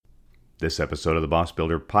This episode of the Boss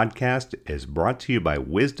Builder podcast is brought to you by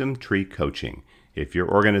Wisdom Tree Coaching. If your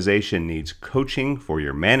organization needs coaching for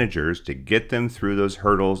your managers to get them through those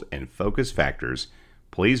hurdles and focus factors,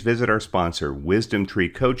 please visit our sponsor, Wisdom Tree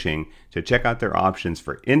Coaching, to check out their options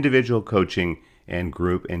for individual coaching and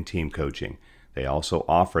group and team coaching. They also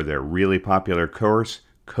offer their really popular course,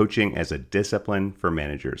 Coaching as a Discipline for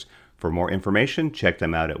Managers. For more information, check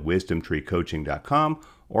them out at wisdomtreecoaching.com,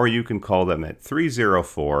 or you can call them at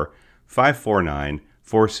 304-549-4630.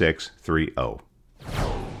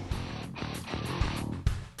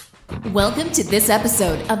 Welcome to this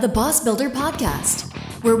episode of the Boss Builder Podcast,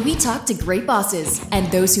 where we talk to great bosses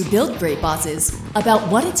and those who build great bosses about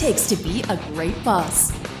what it takes to be a great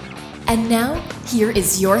boss. And now, here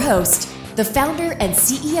is your host, the founder and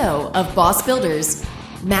CEO of Boss Builders,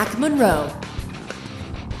 Mac Monroe.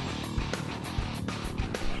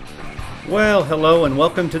 Well, hello and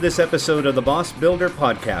welcome to this episode of the Boss Builder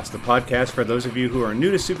Podcast, the podcast for those of you who are new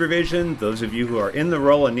to supervision, those of you who are in the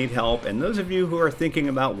role and need help, and those of you who are thinking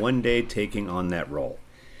about one day taking on that role.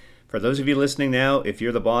 For those of you listening now, if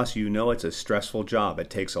you're the boss, you know it's a stressful job. It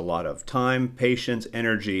takes a lot of time, patience,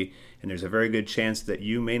 energy, and there's a very good chance that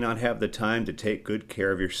you may not have the time to take good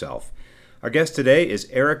care of yourself. Our guest today is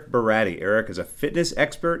Eric Buratty. Eric is a fitness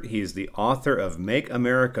expert. He's the author of Make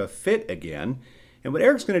America Fit Again. And what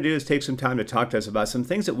Eric's going to do is take some time to talk to us about some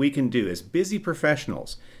things that we can do as busy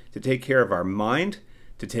professionals to take care of our mind,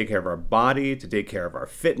 to take care of our body, to take care of our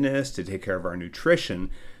fitness, to take care of our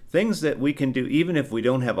nutrition, things that we can do even if we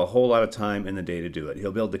don't have a whole lot of time in the day to do it.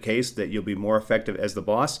 He'll build the case that you'll be more effective as the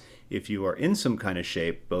boss if you are in some kind of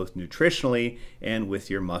shape, both nutritionally and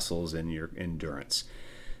with your muscles and your endurance.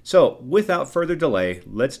 So, without further delay,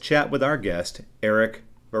 let's chat with our guest, Eric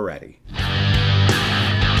Buratty.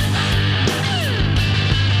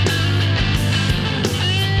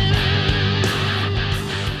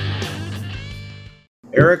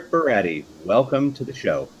 Eric Buratty, welcome to the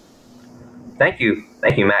show. Thank you.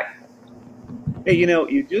 Thank you, Mac. Hey,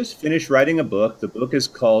 you just finished writing a book. The book is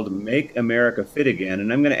called Make America Fit Again,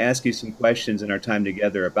 and I'm going to ask you some questions in our time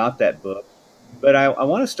together about that book. But I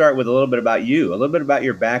want to start with a little bit about you, a little bit about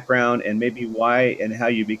your background, and maybe why and how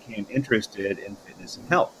you became interested in fitness and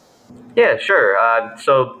health. Yeah, sure.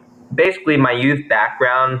 So basically, my youth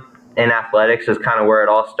background in athletics is kind of where it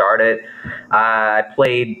all started. I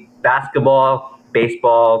played basketball,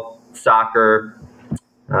 baseball, soccer,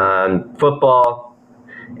 football,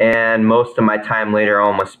 and most of my time later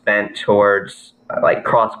on was spent towards like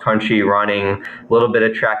cross-country running, a little bit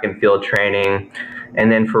of track and field training,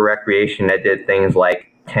 and then for recreation I did things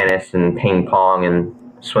like tennis and ping pong and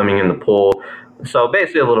swimming in the pool. So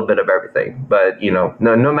basically a little bit of everything. But no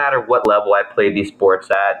matter what level I played these sports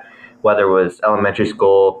at, whether it was elementary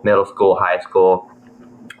school, middle school, high school,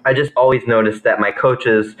 I just always noticed that my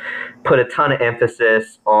coaches put a ton of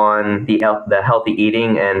emphasis on the healthy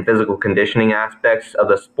eating and physical conditioning aspects of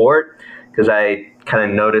the sport, because I kind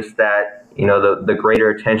of noticed that, the greater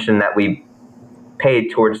attention that we paid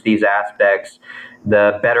towards these aspects,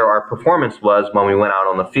 the better our performance was when we went out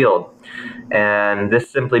on the field. And this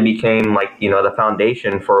simply became the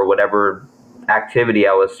foundation for whatever activity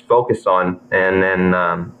I was focused on. And then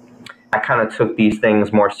I kind of took these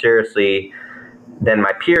things more seriously than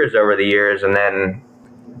my peers over the years. And then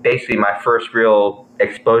basically my first real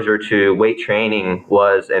exposure to weight training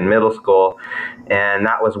was in middle school. And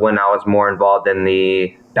that was when I was more involved in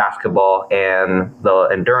the basketball and the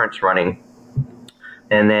endurance running.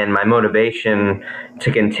 And then my motivation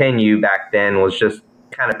to continue back then was just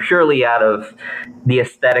kind of purely out of the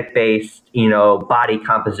aesthetic based, body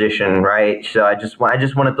composition, right? So I just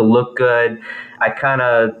wanted to look good. I kind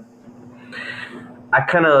of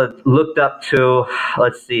looked up to,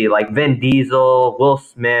 like Vin Diesel, Will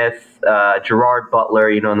Smith, Gerard Butler,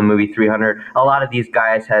 in the movie 300. A lot of these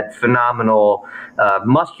guys had phenomenal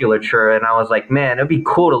musculature, and I was like, man, it'd be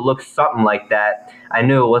cool to look something like that. I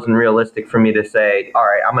knew it wasn't realistic for me to say, all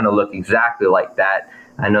right, I'm going to look exactly like that.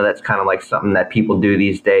 I know that's kind of like something that people do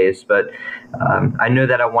these days, but I knew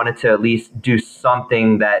that I wanted to at least do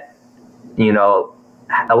something that,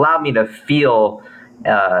 allowed me to feel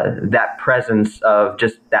that presence of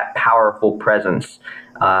just that powerful presence,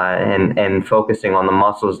 and focusing on the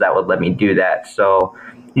muscles that would let me do that. So,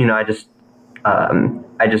 I just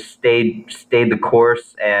stayed the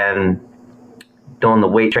course and doing the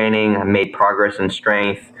weight training. I made progress in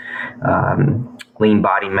strength, lean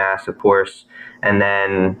body mass, of course, and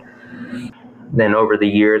then over the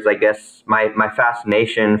years, I guess my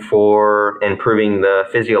fascination for improving the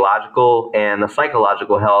physiological and the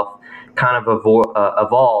psychological health kind of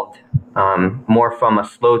evolved more from a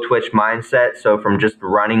slow twitch mindset, so from just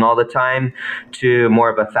running all the time, to more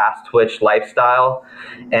of a fast twitch lifestyle.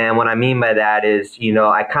 And what I mean by that is,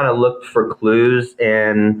 I kind of looked for clues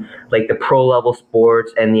in like the pro level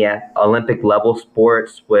sports and the Olympic level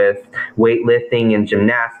sports with weightlifting and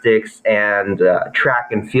gymnastics and track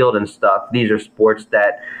and field and stuff. These are sports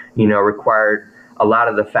that, required a lot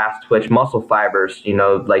of the fast twitch muscle fibers,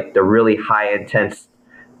 like the really high intense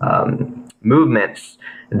movements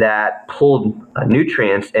that pulled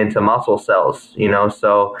nutrients into muscle cells,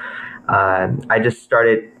 so I just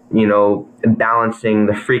started, balancing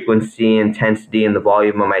the frequency, intensity, and the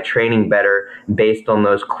volume of my training better based on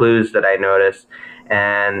those clues that I noticed.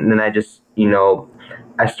 And then I just,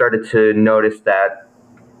 I started to notice that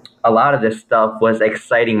a lot of this stuff was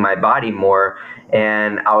exciting my body more,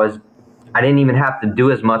 and I didn't even have to do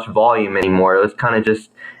as much volume anymore. It was kind of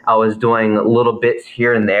just, I was doing little bits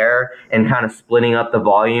here and there and kind of splitting up the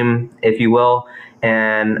volume, if you will.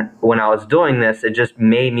 And when I was doing this, it just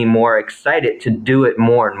made me more excited to do it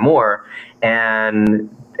more and more.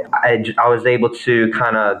 And I was able to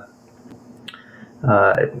kind of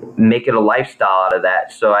make it a lifestyle out of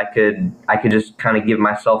that. So I could just kind of give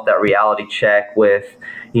myself that reality check with,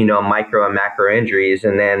 micro and macro injuries,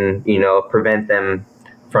 and then, prevent them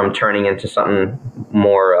from turning into something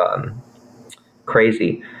more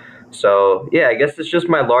crazy. So yeah, I guess it's just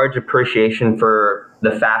my large appreciation for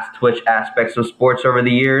the fast twitch aspects of sports over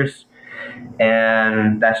the years.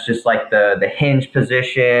 And that's just like the hinge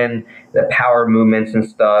position, the power movements and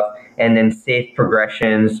stuff, and then safe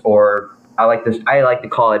progressions, or I like to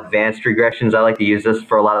call it advanced regressions. I like to use this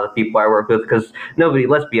for a lot of the people I work with, because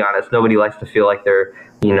let's be honest, nobody likes to feel like they're,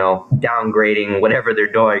 downgrading whatever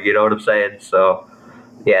they're doing, you know what I'm saying? So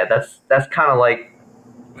yeah, that's kind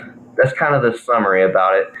of the summary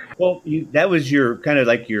about it. Well, that was your kind of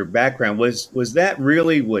like your background. Was that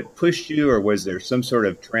really what pushed you, or was there some sort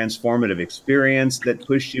of transformative experience that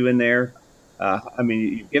pushed you in there? I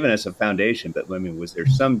mean, you've given us a foundation, but I mean, was there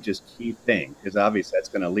some just key thing? Because obviously that's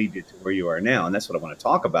going to lead you to where you are now, and that's what I want to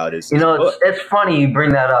talk about. Is it's funny you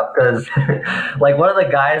bring that up, because like one of the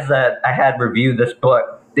guys that I had reviewed this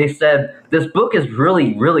book, they said this book is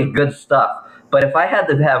really, really good stuff. But if I had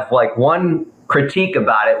to have like one critique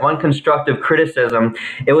about it, one constructive criticism,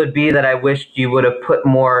 it would be that I wished you would have put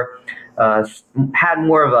more, had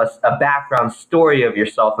more of a background story of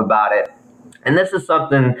yourself about it. And this is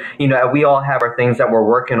something, we all have our things that we're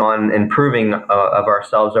working on improving of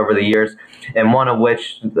ourselves over the years. And one of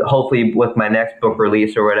which, hopefully with my next book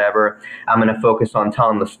release or whatever, I'm going to focus on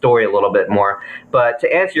telling the story a little bit more. But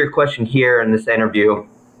to answer your question here in this interview,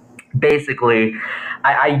 basically,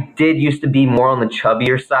 I did used to be more on the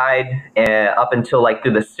chubbier side up until like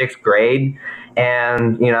through the 6th grade.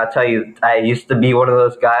 And, I'll tell you, I used to be one of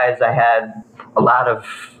those guys. I had a lot of,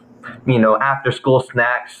 after school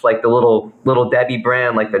snacks, like the little Debbie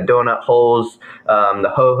brand, like the donut holes,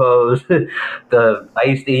 the ho-hos. I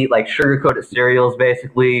used to eat like sugar-coated cereals,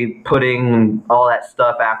 basically, pudding, all that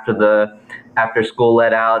stuff after school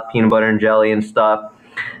let out, peanut butter and jelly and stuff.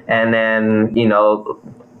 And then,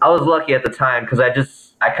 I was lucky at the time, because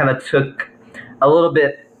I kind of took a little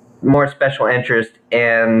bit more special interest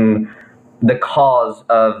in the cause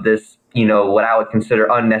of this, what I would consider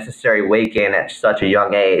unnecessary weight gain at such a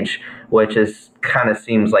young age, which is kind of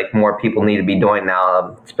seems like more people need to be doing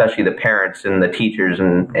now, especially the parents and the teachers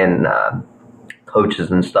and coaches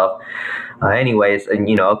and stuff. Anyways, and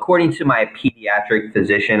according to my pediatric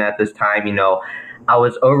physician at this time, I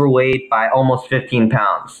was overweight by almost 15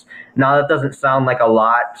 pounds. Now, that doesn't sound like a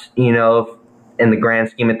lot, in the grand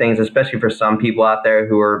scheme of things, especially for some people out there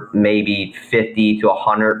who are maybe 50 to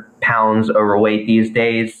 100 pounds overweight these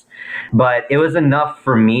days. But it was enough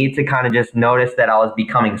for me to kind of just notice that I was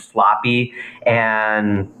becoming sloppy.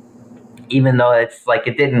 And even though it's like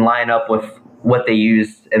it didn't line up with what they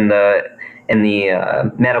use in the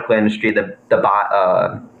medical industry, the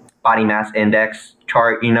body mass index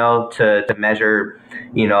chart, to measure,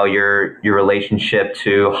 your relationship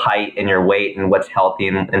to height and your weight and what's healthy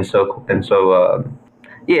and so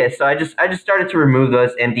yeah. So I just started to remove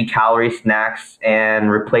those empty calorie snacks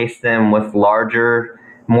and replace them with larger,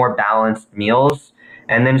 more balanced meals.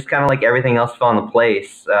 And then just kind of like everything else fell into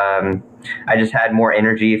place. I just had more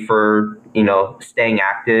energy for, staying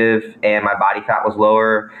active, and my body fat was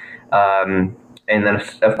lower. And then,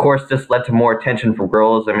 of course, this led to more attention from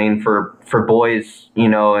girls. I mean, for boys,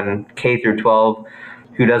 in K through 12,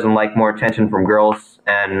 who doesn't like more attention from girls?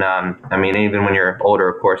 And I mean, even when you're older,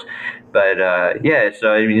 of course. But yeah,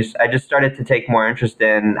 so I just started to take more interest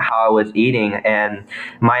in how I was eating, and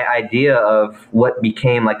my idea of what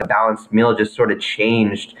became like a balanced meal just sort of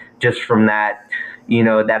changed just from that,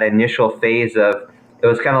 that initial phase of, it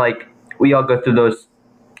was kind of like we all go through those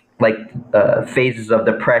like phases of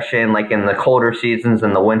depression, like in the colder seasons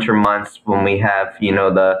and the winter months when we have,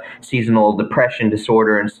 the seasonal depression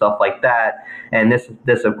disorder and stuff like that. And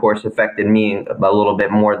this of course affected me a little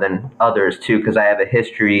bit more than others too, because I have a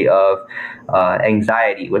history of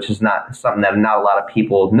anxiety, which is not something that not a lot of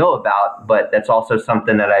people know about, but that's also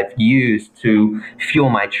something that I've used to fuel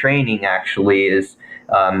my training. Actually, is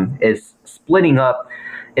splitting up.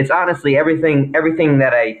 It's honestly everything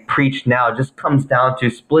that I preach now just comes down to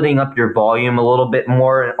splitting up your volume a little bit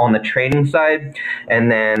more on the training side. And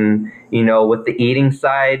then, with the eating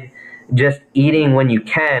side, just eating when you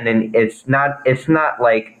can. And it's not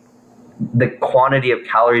like the quantity of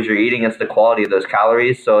calories you're eating, it's the quality of those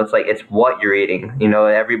calories. So it's like, it's what you're eating.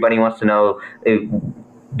 Everybody wants to know,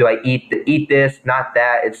 do I eat this, not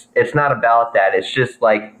that? It's not about that. It's just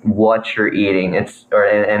like what you're eating. And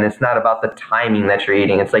it's not about the timing that you're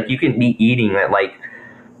eating. It's like you can be eating at like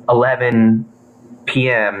 11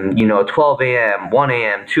 p.m., 12 a.m., 1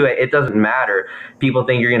 a.m., 2 a.m. It doesn't matter. People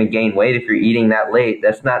think you're going to gain weight if you're eating that late.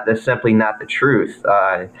 That's simply not the truth.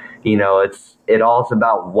 It all is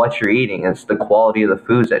about what you're eating. It's the quality of the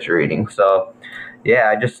foods that you're eating. So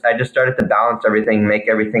yeah, I just started to balance everything, make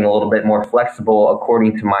everything a little bit more flexible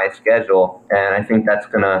according to my schedule. And I think that's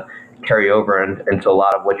going to carry over into a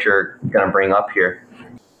lot of what you're going to bring up here.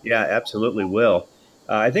 Yeah, absolutely will.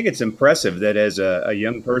 I think it's impressive that as a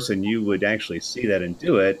young person, you would actually see that and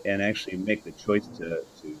do it and actually make the choice to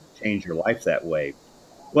change your life that way.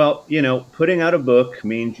 Well, putting out a book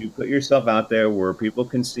means you put yourself out there where people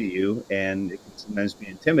can see you, and it can sometimes be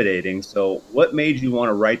intimidating. So what made you want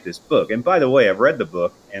to write this book? And by the way, I've read the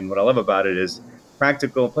book, and what I love about it is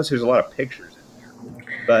practical, plus there's a lot of pictures in there.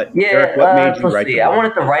 But yeah, Eric, what made you write the book? I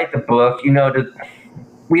wanted to write the book,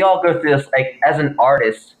 we all go through this, like, as an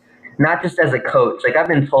artist, not just as a coach. Like, I've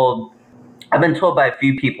been told by a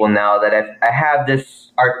few people now that I have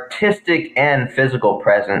this artistic and physical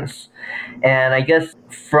presence. And I guess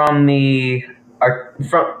it's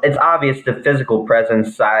obvious the physical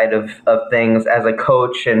presence side of things as a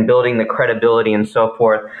coach and building the credibility and so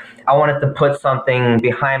forth. I wanted to put something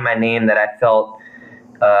behind my name that I felt,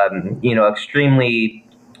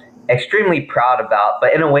 extremely proud about,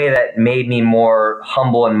 but in a way that made me more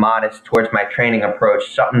humble and modest towards my training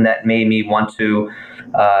approach, something that made me want to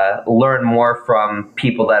learn more from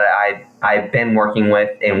people that I've been working with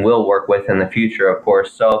and will work with in the future, of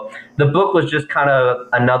course. So the book was just kind of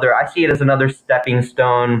I see it as another stepping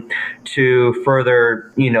stone to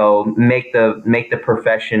further, make the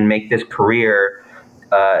profession, make this career,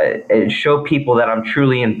 and show people that I'm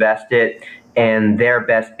truly invested in their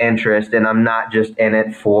best interest, and I'm not just in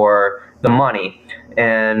it for the money.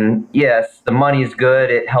 And yes, the money is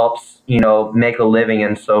good. It helps, make a living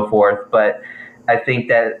and so forth. But I think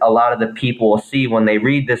that a lot of the people will see when they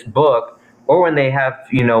read this book, or when they have,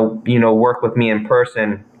 work with me in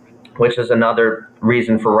person, which is another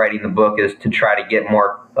reason for writing the book, is to try to get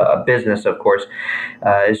more business, of course.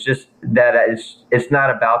 It's just that it's not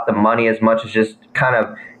about the money as much as just kind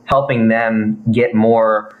of helping them get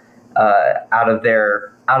more out of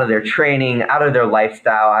their training, out of their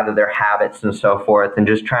lifestyle, out of their habits and so forth, and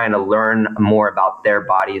just trying to learn more about their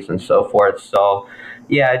bodies and so forth. So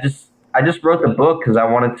yeah, I just wrote the book because I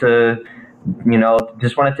wanted to,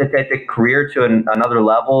 take the career to another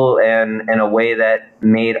level, and in a way that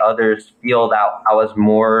made others feel that I was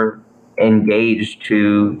more engaged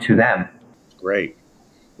to them. Great.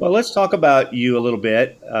 Well, let's talk about you a little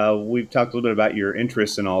bit. We've talked a little bit about your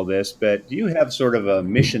interests in all this, but do you have sort of a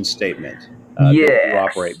mission statement that you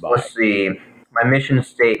operate by? Let's see. My mission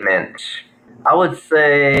statement. I would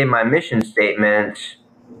say my mission statement,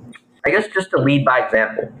 I guess, just to lead by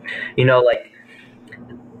example.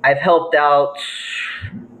 I've helped out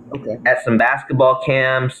at some basketball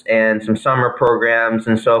camps and some summer programs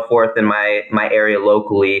and so forth in my area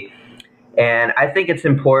locally. And I think it's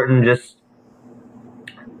important, just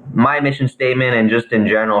my mission statement and just in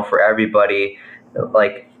general for everybody,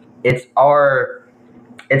 like, it's our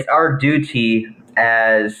duty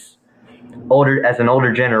as an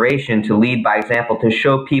older generation to lead by example, to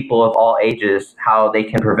show people of all ages how they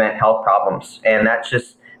can prevent health problems. And that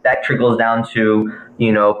trickles down to,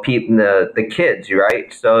 people, the kids,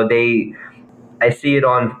 right? So I see it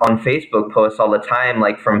on Facebook posts all the time,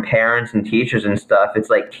 like from parents and teachers and stuff. It's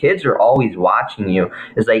like kids are always watching you.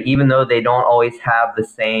 It's like, even though they don't always have the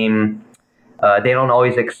same, they don't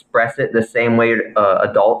always express it the same way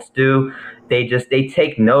adults do. They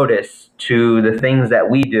take notice to the things that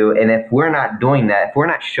we do. And if we're not doing that, if we're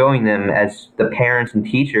not showing them as the parents and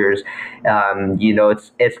teachers,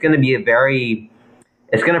 it's going to be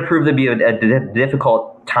it's going to prove to be a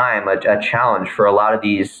difficult time, a challenge for a lot of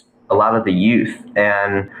the youth.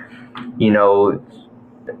 And,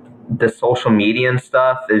 the social media and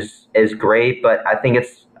stuff is great, but I think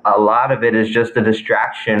a lot of it is just a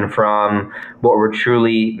distraction from what we're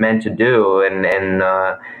truly meant to do,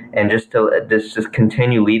 and just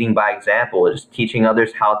continue leading by example, just teaching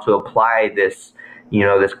others how to apply this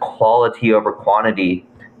quality over quantity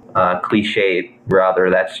cliche, rather.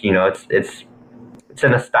 That's it's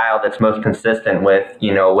in a style that's most consistent with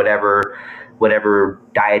whatever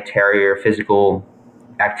dietary or physical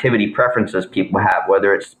activity preferences people have,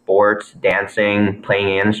 whether it's sports, dancing,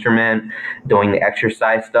 playing an instrument, doing the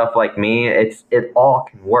exercise stuff like me. It all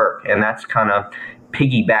can work. And that's kind of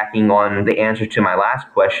piggybacking on the answer to my last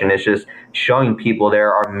question. It's just showing people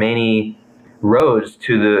there are many roads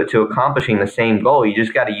to accomplishing the same goal. You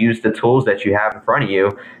just got to use the tools that you have in front of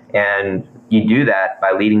you, and you do that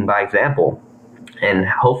by leading by example, and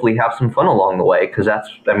hopefully have some fun along the way, because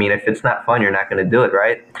if it's not fun, you're not going to do it,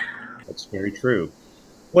 right? That's very true.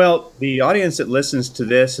 Well, the audience that listens to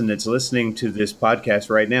this and that's listening to this podcast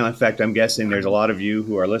right now, in fact, I'm guessing there's a lot of you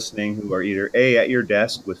who are listening who are either A, at your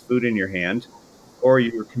desk with food in your hand, or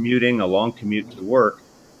you're commuting a long commute to work.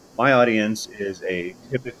 My audience is a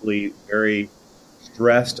typically very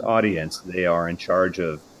stressed audience. They are in charge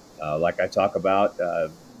of, like I talk about,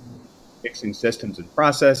 fixing systems and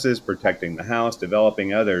processes, protecting the house,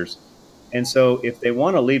 developing others. And so if they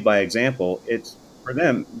want to lead by example, it's for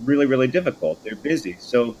them really, really difficult. They're busy.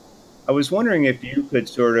 So I was wondering if you could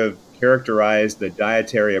sort of characterize the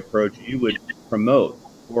dietary approach you would promote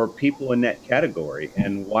for people in that category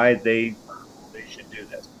and why they should do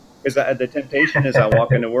this. Because the temptation is I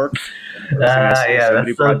walk into work. That's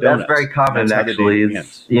very common, actually.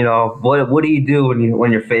 It's, what do you do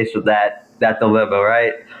when you're faced with that dilemma,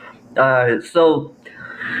 right? So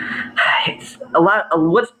it's a lot.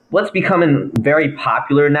 What's becoming very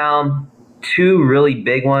popular now. Two really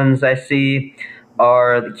big ones I see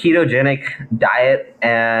are the ketogenic diet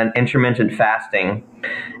and intermittent fasting.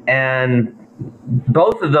 And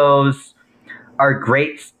both of those are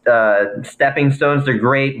great stepping stones. They're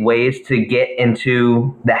great ways to get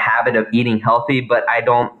into the habit of eating healthy, but I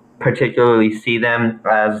don't particularly see them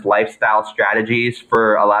as lifestyle strategies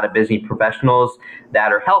for a lot of busy professionals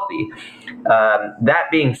that are healthy. That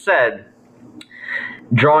being said,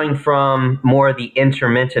 drawing from more the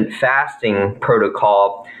intermittent fasting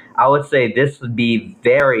protocol, I would say this would be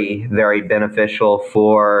very, very beneficial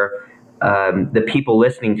for the people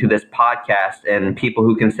listening to this podcast and people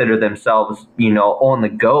who consider themselves, on the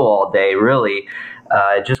go all day, really,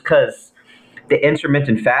 just because the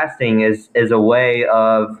intermittent fasting is a way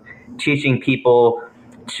of teaching people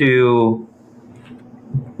to,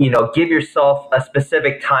 give yourself a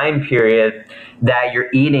specific time period that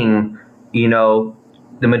you're eating,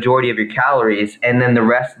 the majority of your calories, and then the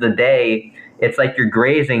rest of the day it's like you're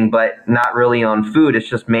grazing but not really on food. It's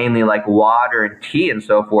just mainly like water and tea and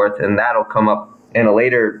so forth, and that'll come up in a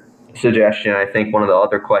later suggestion. I think one of the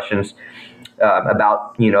other questions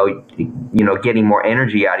about getting more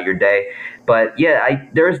energy out of your day. But yeah,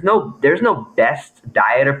 there's no best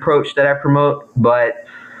diet approach that I promote, but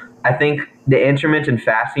I think the intermittent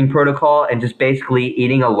fasting protocol and just basically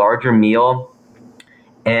eating a larger meal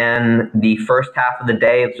and the first half of the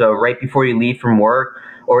day, so right before you leave from work,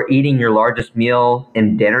 or eating your largest meal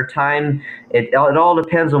in dinner time, it all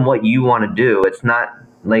depends on what you want to do. It's not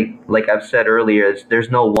like I've said earlier,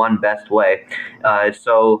 there's no one best way.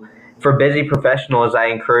 So for busy professionals, I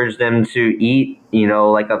encourage them to eat,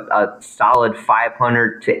 like a solid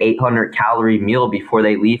 500 to 800 calorie meal before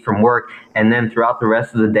they leave from work, and then throughout the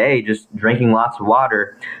rest of the day, just drinking lots of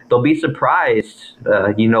water. They'll be surprised,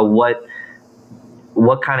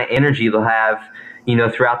 what kind of energy they'll have,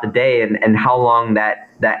 throughout the day, and how long that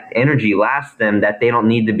energy lasts them, that they don't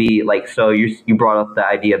need to be like, so you brought up the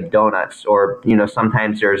idea of donuts, or,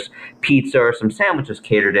 sometimes there's pizza or some sandwiches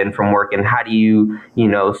catered in from work, and how do you,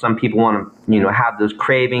 some people want to, have those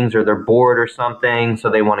cravings, or they're bored or something, so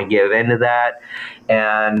they want to give into that.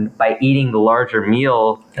 And by eating the larger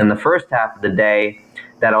meal in the first half of the day,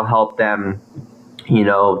 that'll help them,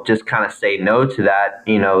 just kind of say no to that.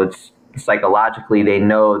 It's psychologically, they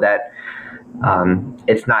know that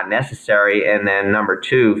it's not necessary. And then number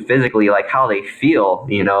two, physically, like how they feel,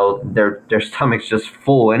 their stomach's just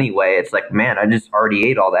full anyway. It's like, man, I just already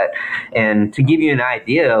ate all that. And to give you an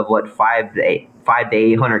idea of what 5 to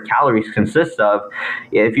 800 calories consists of,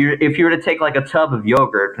 if you were to take like a tub of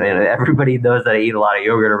yogurt, and everybody knows that I eat a lot of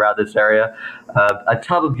yogurt around this area, a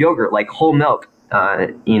tub of yogurt, like whole milk,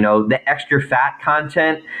 the extra fat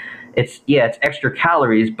content it's extra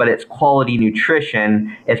calories, but it's quality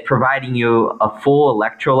nutrition. It's providing you a full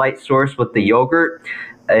electrolyte source with the yogurt.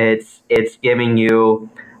 It's giving you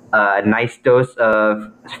a nice dose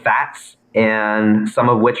of fats, and some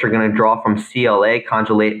of which are going to draw from CLA,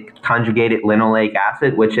 conjugated linoleic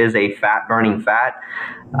acid, which is a fat-burning fat.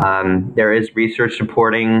 There is research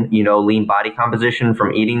supporting, lean body composition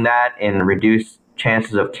from eating that and reduce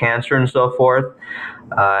chances of cancer and so forth.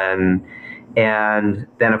 And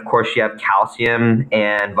then, of course, you have calcium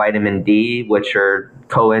and vitamin D, which are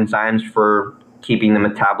coenzymes for keeping the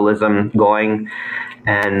metabolism going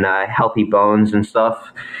and healthy bones and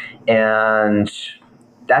stuff. And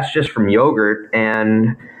that's just from yogurt.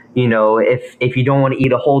 And, if you don't want to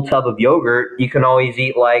eat a whole tub of yogurt, you can always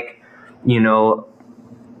eat a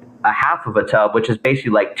half of a tub, which is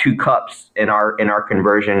basically like 2 cups in our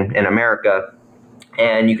conversion in America.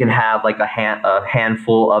 And you can have like a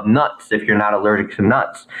handful of nuts if you're not allergic to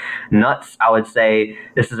nuts. Nuts, I would say,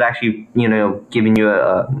 this is actually, giving you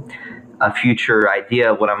a future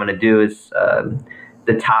idea of what I'm going to do is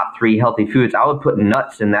the top 3 healthy foods. I would put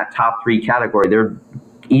nuts in that top 3 category. They're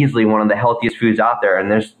easily one of the healthiest foods out there. And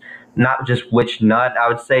there's not just which nut. I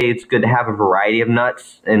would say it's good to have a variety of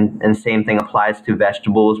nuts. And same thing applies to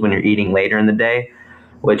vegetables when you're eating later in the day,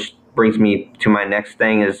 which brings me to my next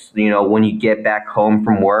thing is, when you get back home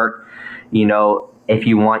from work, if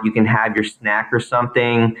you want, you can have your snack or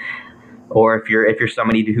something. Or if you're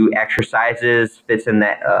somebody who exercises, fits in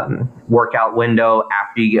that workout window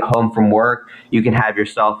after you get home from work, you can have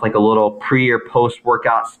yourself like a little pre or post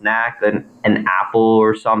workout snack, an apple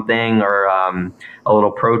or something, or a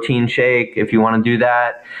little protein shake if you want to do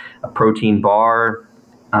that, a protein bar,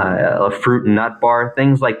 a fruit and nut bar.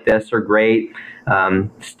 Things like this are great.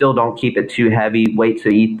 Still don't keep it too heavy. Wait to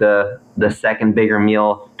eat the second bigger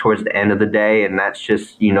meal towards the end of the day, and that's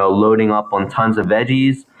just loading up on tons of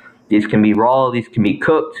veggies. These can be raw, these can be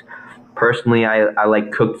cooked. Personally, I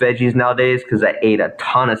like cooked veggies nowadays because I ate a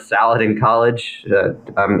ton of salad in college.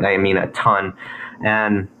 I mean, a ton.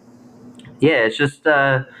 And yeah, it's just,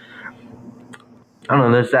 I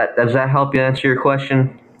don't know, does that help you answer your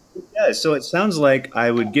question? Yeah, so it sounds like I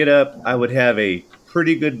would get up, I would have a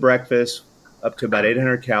pretty good breakfast, up to about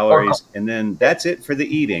 800 calories, and then that's it for the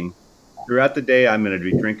eating. Throughout the day, I'm going to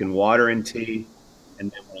be drinking water and tea, and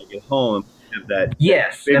then when I get home, have that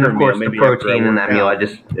and of course meal, the protein in that meal.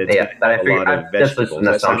 That's just an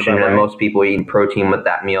assumption that most people eat protein with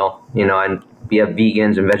that meal. And we have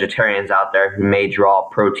vegans and vegetarians out there who may draw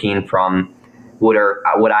protein from what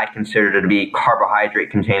I consider to be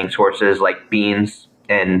carbohydrate containing sources like beans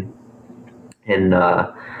and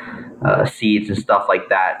seeds and stuff like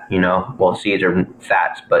that. Well, seeds are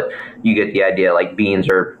fats, but you get the idea. Like beans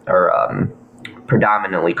are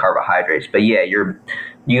predominantly carbohydrates. But yeah,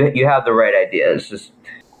 you have the right idea. It's just,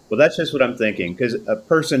 well, that's just what I'm thinking, because a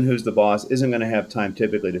person who's the boss isn't going to have time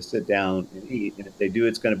typically to sit down and eat, and if they do,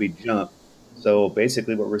 it's going to be junk. So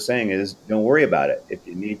basically what we're saying is don't worry about it. If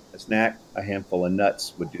you need a snack, a handful of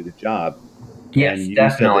nuts would do the job. Yes, and you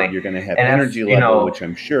definitely. Said that you're going to have energy level, which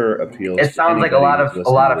I'm sure appeals. It sounds like a lot of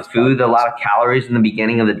food, a lot of calories in the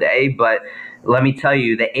beginning of the day, but let me tell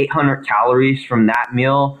you, the 800 calories from that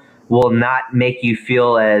meal will not make you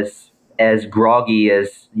feel as groggy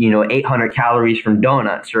as 800 calories from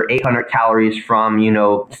donuts or 800 calories from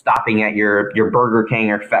stopping at your Burger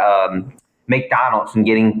King or McDonald's and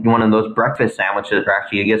getting one of those breakfast sandwiches. Or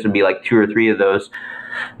actually, I guess it'd be like 2 or 3 of those,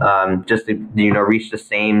 just to reach the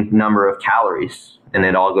same number of calories. And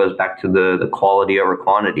it all goes back to the quality over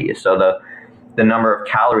quantity. So the number of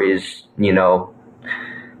calories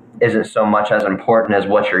isn't so much as important as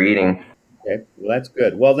what you're eating. Okay, well that's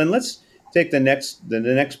good. Well, then let's take the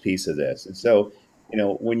next piece of this. And so,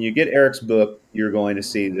 when you get Eric's book, you're going to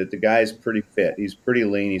see that the guy's pretty fit. He's pretty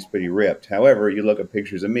lean. He's pretty ripped. However, you look at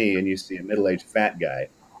pictures of me and you see a middle-aged fat guy.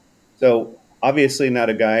 So obviously not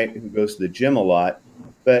a guy who goes to the gym a lot,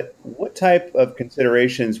 but what type of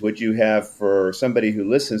considerations would you have for somebody who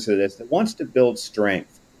listens to this that wants to build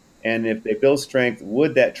strength? And if they build strength,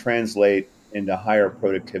 would that translate into higher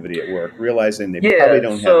productivity at work, realizing they probably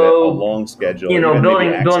don't have a long schedule?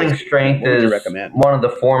 Building strength is one of the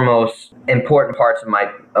foremost important parts of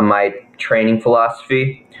my training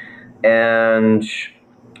philosophy. And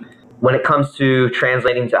when it comes to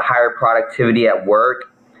translating to higher productivity at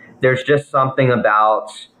work, there's just something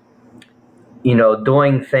about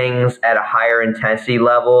doing things at a higher intensity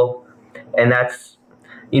level. And that's,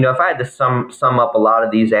 if I had to sum up a lot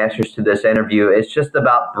of these answers to this interview, it's just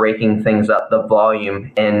about breaking things up, the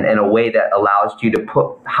volume, in a way that allows you to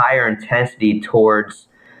put higher intensity towards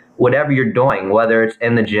whatever you're doing, whether it's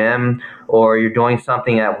in the gym or you're doing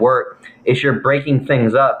something at work, is you're breaking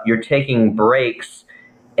things up. You're taking breaks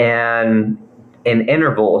and in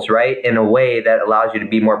intervals, right, in a way that allows you to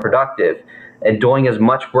be more productive and doing as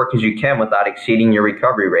much work as you can without exceeding your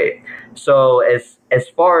recovery rate. So as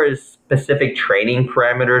far as specific training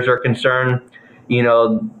parameters are concerned,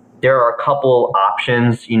 there are a couple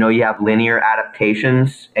options. You have linear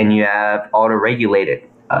adaptations and you have auto-regulated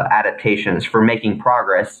adaptations for making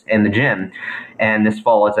progress in the gym. And this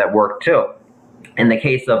follows at work too. In the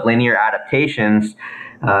case of linear adaptations,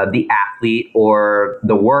 the athlete or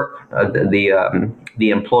the the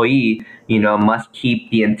employee, must keep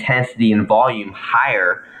the intensity and volume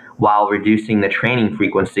higher while reducing the training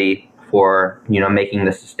frequency for, making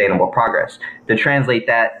the sustainable progress. To translate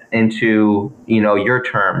that into, your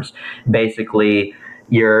terms, basically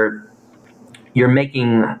you're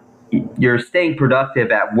staying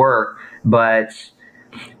productive at work, but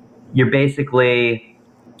you're basically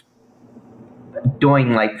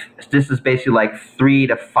doing this is basically 3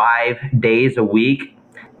 to 5 days a week,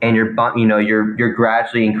 and you're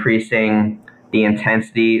gradually increasing the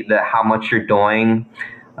intensity, how much you're doing.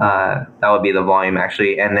 That would be the volume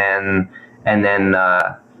actually, and then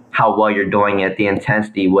how well you're doing it, the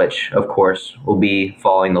intensity, which of course will be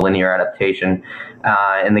following the linear adaptation.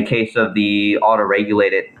 In the case of the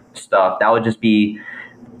auto-regulated stuff, that would just be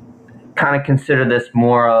kind of consider this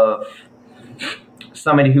more of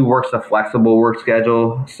somebody who works a flexible work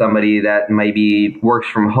schedule, somebody that maybe works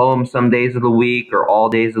from home some days of the week or all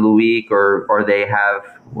days of the week, or they have,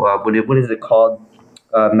 what is it called?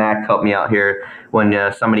 Mac, help me out here. When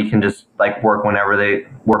somebody can just work wherever they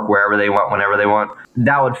want, whenever they want.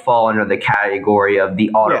 That would fall under the category of the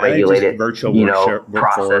auto-regulated,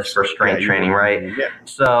 process for strength training, right? Yeah.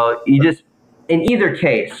 So you just, in either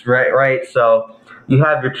case, right? So you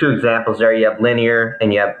have your two examples there. You have linear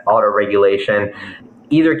and you have auto-regulation.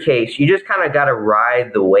 Either case, you just kind of got to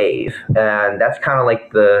ride the wave. And that's kind of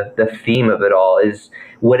the theme of it all is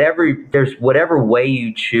whatever way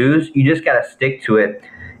you choose, you just got to stick to it.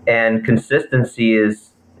 And consistency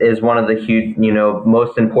is one of the huge,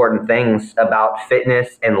 most important things about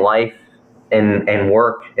fitness and life and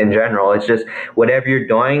work in general. It's just whatever you're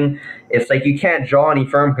doing, it's you can't draw any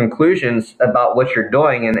firm conclusions about what you're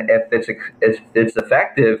doing. And if it's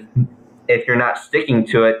effective, if you're not sticking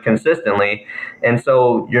to it consistently. And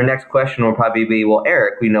so your next question will probably be, well,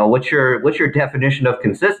 Eric, what's your definition of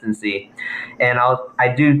consistency? And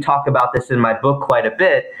I do talk about this in my book quite a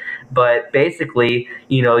bit, but basically,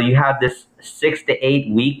 you have this 6 to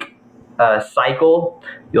 8 week cycle.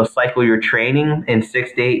 You'll cycle your training in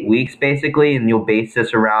 6 to 8 weeks, basically, and you'll base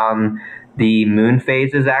this around the moon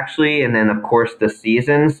phases, actually, and then, of course, the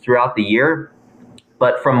seasons throughout the year.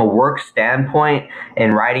 But from a work standpoint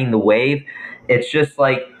and riding the wave, it's just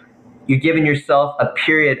you're giving yourself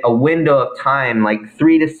a window of time,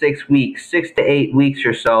 3 to 6 weeks, 6 to 8 weeks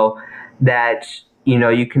or so, that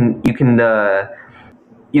you can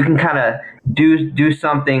kind of do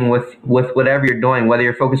something with whatever you're doing, whether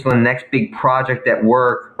you're focused on the next big project at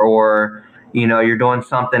work or you're doing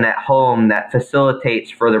something at home that facilitates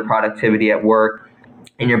further productivity at work,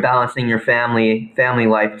 and you're balancing your family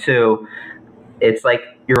life too. It's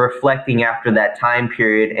you're reflecting after that time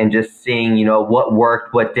period and just seeing, what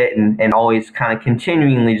worked, what didn't, and always kind of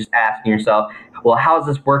continually just asking yourself, well, how's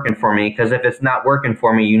this working for me? Because if it's not working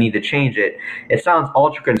for me, you need to change it. It sounds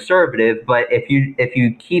ultra conservative, but if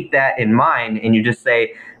you keep that in mind and you just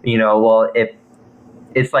say, well,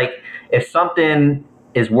 if something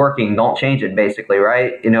is working, don't change it, basically,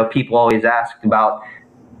 right? People always ask about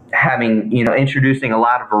having, introducing a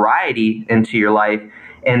lot of variety into your life.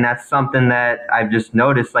 And that's something that I've just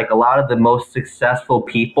noticed, a lot of the most successful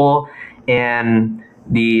people in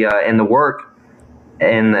the work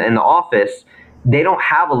in the office, they don't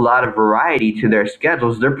have a lot of variety to their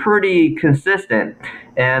schedules. They're pretty consistent.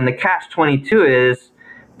 And the catch-22 is,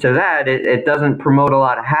 to that, it doesn't promote a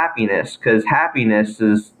lot of happiness, because happiness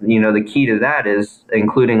is, the key to that is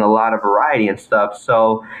including a lot of variety and stuff.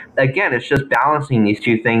 So again, it's just balancing these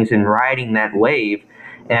two things and riding that wave.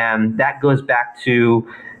 And that goes back to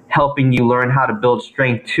helping you learn how to build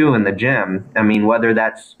strength too in the gym. I mean, whether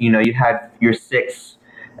that's, you have your 6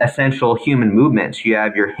 essential human movements. You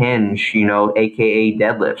have your hinge, AKA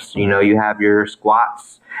deadlifts. You have your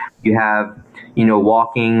squats. You have,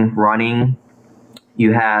 walking, running.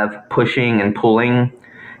 You have pushing and pulling.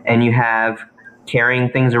 And you have carrying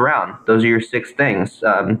things around. Those are your 6 things.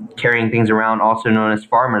 Carrying things around, also known as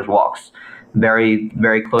farmer's walks. very,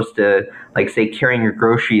 very close to, like, say, carrying your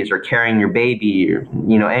groceries or carrying your baby, or,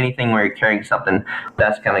 anything where you're carrying something.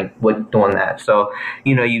 That's kind of what doing that. So,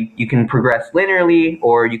 you can progress linearly,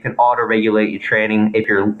 or you can auto-regulate your training. If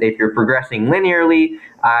you're progressing linearly,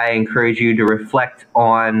 I encourage you to reflect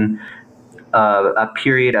on a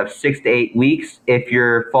period of 6 to 8 weeks. If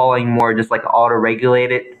you're following more just like an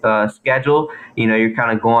auto-regulated schedule, you're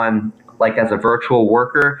kind of going like as a virtual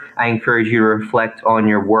worker, I encourage you to reflect on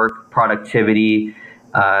your work productivity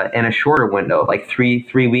in a shorter window, like three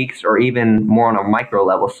weeks, or even more on a micro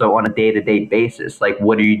level. So on a day-to-day basis, like,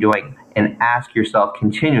 what are you doing? And ask yourself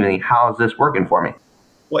continually, how is this working for me?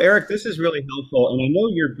 Well, Eric, this is really helpful. And I know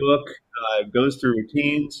your book goes through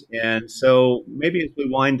routines. And so maybe as we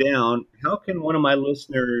wind down, how can one of my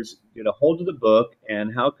listeners get a hold of the book,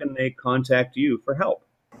 and how can they contact you for help?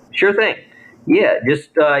 Sure thing. Yeah,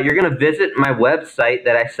 just you're going to visit my website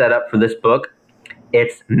that I set up for this book.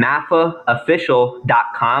 It's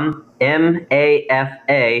mafaofficial.com,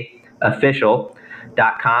 MAFA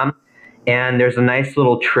official.com. And there's a nice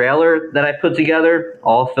little trailer that I put together,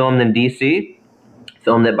 all filmed in DC.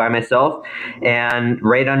 Filmed it by myself. And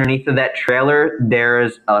right underneath of that trailer,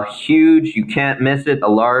 there's a huge, you can't miss it, a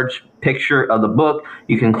large picture of the book.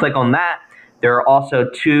 You can click on that. There are also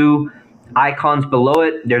 2 icons below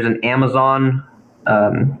it. There's an Amazon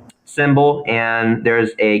symbol, and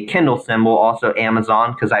there's a Kindle symbol, also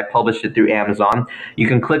Amazon, because I published it through Amazon. You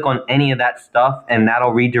can click on any of that stuff, and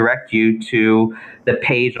that'll redirect you to the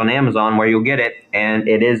page on Amazon where you'll get it. And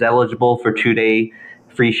it is eligible for 2-day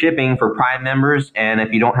free shipping for Prime members. And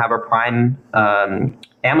if you don't have a Prime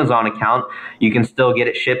Amazon account, you can still get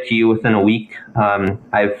it shipped to you within a week.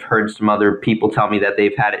 I've heard some other people tell me that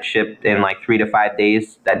they've had it shipped in like 3 to 5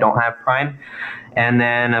 days that don't have Prime. And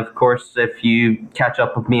then, of course, if you catch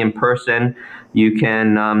up with me in person, you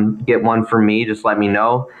can get one from me. Just let me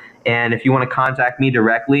know. And if you want to contact me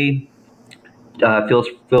directly, feel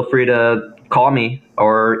free to call me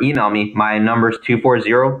or email me. My number is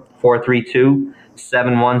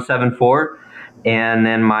 240-432-7174. And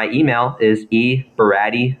then my email is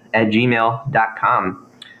eburatty@gmail.com.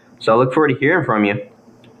 So I look forward to hearing from you.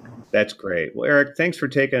 That's great. Well, Eric, thanks for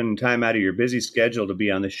taking time out of your busy schedule to be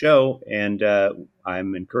on the show. And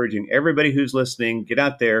I'm encouraging everybody who's listening, get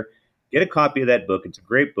out there, get a copy of that book. It's a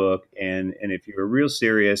great book. And if you're real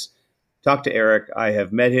serious, talk to Eric. I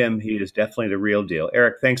have met him. He is definitely the real deal.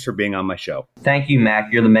 Eric, thanks for being on my show. Thank you,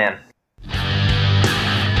 Mac. You're the man.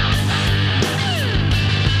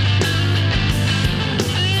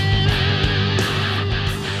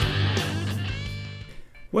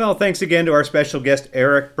 Well, thanks again to our special guest,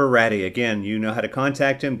 Eric Buratty. Again, you know how to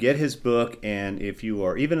contact him, get his book, and if you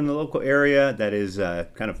are even in the local area, that is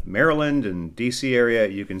kind of Maryland and DC area,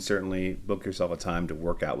 you can certainly book yourself a time to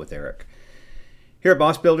work out with Eric. Here at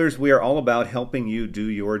Boss Builders, we are all about helping you do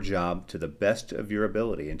your job to the best of your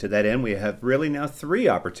ability. And to that end, we have really now 3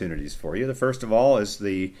 opportunities for you. The first of all is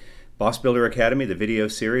the Boss Builder Academy, the video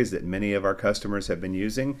series that many of our customers have been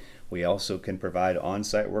using. We also can provide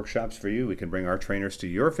on-site workshops for you. We can bring our trainers to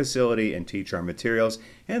your facility and teach our materials.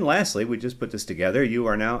 And lastly, we just put this together. You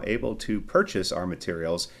are now able to purchase our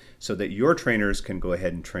materials so that your trainers can go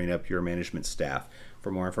ahead and train up your management staff. For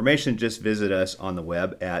more information, just visit us on the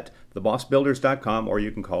web at thebossbuilders.com, or you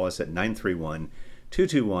can call us at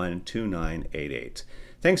 931-221-2988.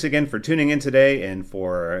 Thanks again for tuning in today and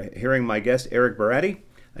for hearing my guest, Eric Buratty.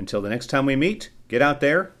 Until the next time we meet, get out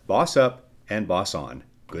there, boss up, and boss on.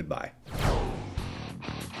 Goodbye.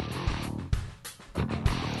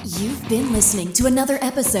 You've been listening to another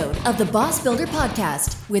episode of the Boss Builder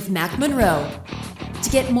Podcast with Mac Monroe. To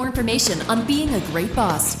get more information on being a great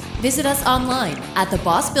boss, visit us online at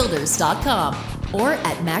thebossbuilders.com or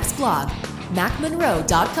at Mac's blog,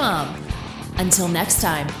 macmonroe.com. Until next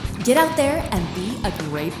time, get out there and be a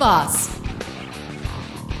great boss.